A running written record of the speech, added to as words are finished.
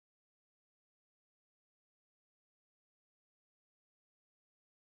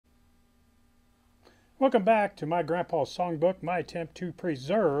Welcome back to my grandpa's songbook, my attempt to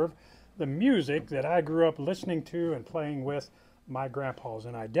preserve the music that I grew up listening to and playing with my grandpa's.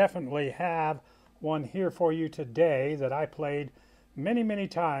 And I definitely have one here for you today that I played many, many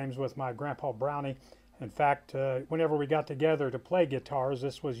times with my grandpa Brownie. In fact, whenever we got together to play guitars,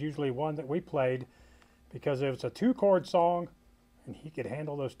 this was usually one that we played because it was a two-chord song and he could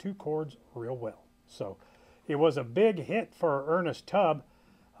handle those two chords real well. So it was a big hit for Ernst Tubb.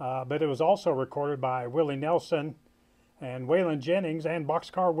 But it was also recorded by Willie Nelson and Waylon Jennings and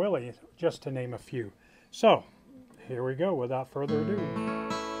Boxcar Willie, just to name a few. So, here we go without further ado.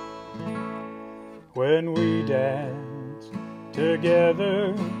 When we dance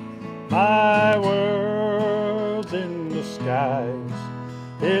together, my world's in the skies.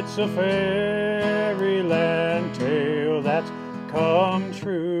 It's a fairyland tale that's come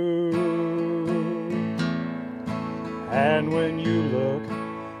true. And when you look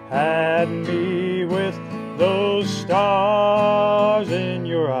at me with those stars in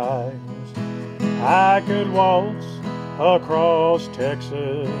your eyes, I could waltz across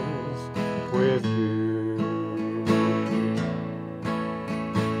Texas with you.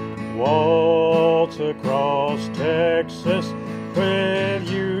 Waltz across Texas with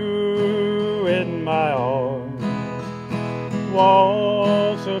you in my arms.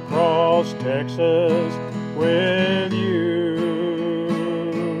 Waltz across Texas with you.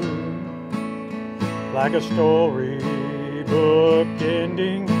 Like a storybook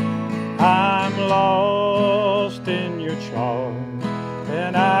ending, I'm lost in your charms,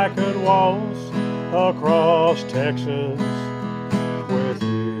 and I could waltz across Texas with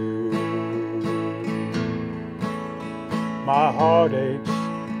you. My heartaches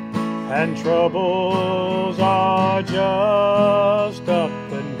and troubles are just up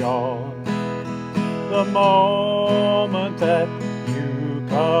and gone the moment that you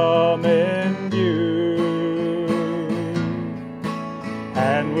come in view.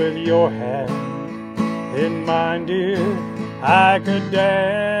 And with your hand in mine, dear, I could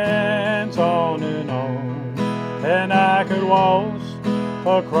dance on, and I could waltz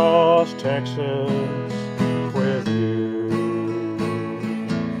across Texas with you.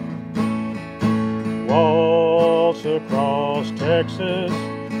 Waltz across Texas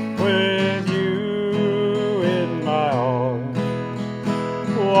with you in my arms.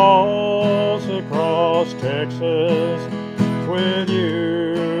 Waltz across Texas with you.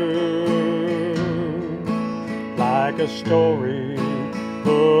 Like a storybook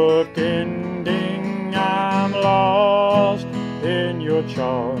ending, I'm lost in your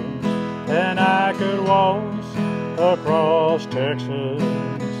charms, and I could waltz across Texas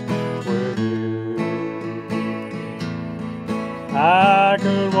with you. I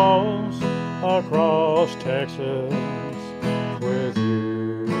could waltz across Texas with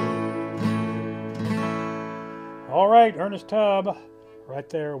you. All right, Ernst Tubb, right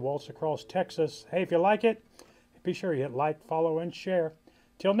there, Waltz Across Texas. Hey, if you like it, be sure you hit like, follow, and share.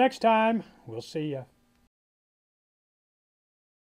 Till next time, we'll see ya.